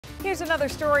Here's another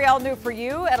story all new for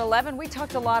you. At 11, we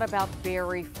talked a lot about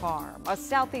Berry Farm, a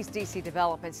southeast D.C.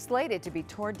 development slated to be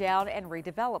torn down and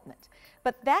redevelopment.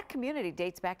 But that community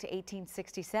dates back to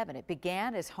 1867. It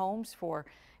began as homes for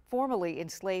formerly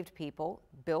enslaved people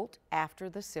built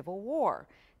after the Civil War.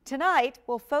 Tonight,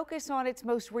 we'll focus on its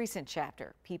most recent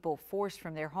chapter, people forced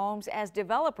from their homes as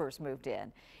developers moved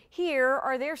in. Here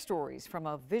are their stories from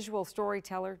a visual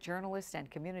storyteller, journalist, and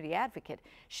community advocate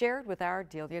shared with our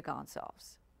Delia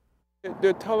Gonsalves.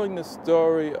 They're telling the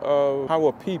story of how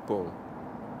a people,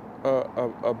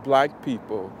 black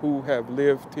people who have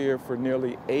lived here for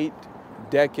nearly 8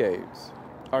 decades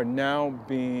are now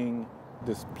being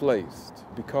displaced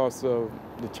because of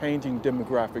the changing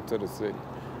demographics of the city.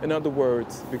 In other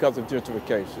words, because of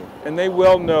gentrification. And they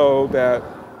well know that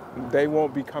they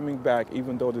won't be coming back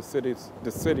even though the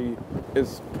city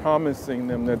is promising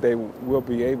them that they will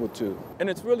be able to. And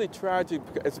it's really tragic,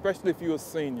 especially if you're a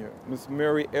senior. Miss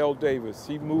Mary L. Davis,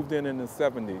 she moved in the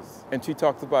 70s, and she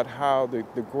talks about how the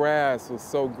grass was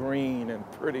so green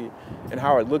and pretty and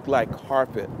how it looked like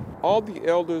carpet. All the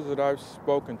elders that I've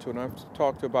spoken to, and I've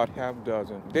talked to about half a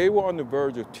dozen, they were on the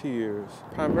verge of tears,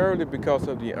 primarily because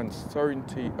of the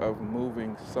uncertainty of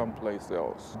moving someplace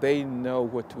else. They know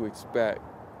what to expect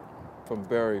from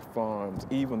Berry Farms,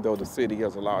 even though the city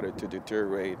has allowed it to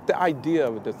deteriorate. The idea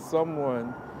of it, that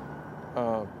someone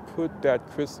put that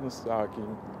Christmas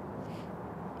stocking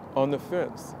on the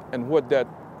fence, and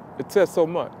it says so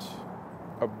much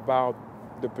about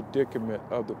the predicament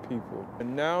of the people.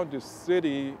 And now the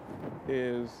city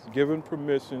is giving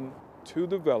permission to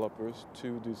developers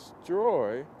to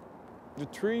destroy the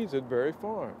trees at Berry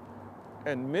Farm.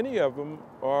 And many of them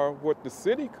are what the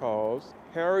city calls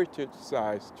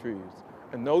heritage-sized trees.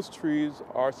 And those trees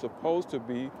are supposed to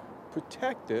be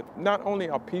protected. Not only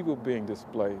are people being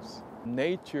displaced,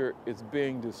 nature is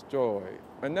being destroyed.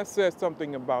 And that says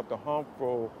something about the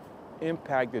harmful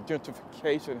impact that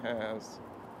gentrification has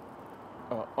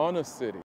on a city.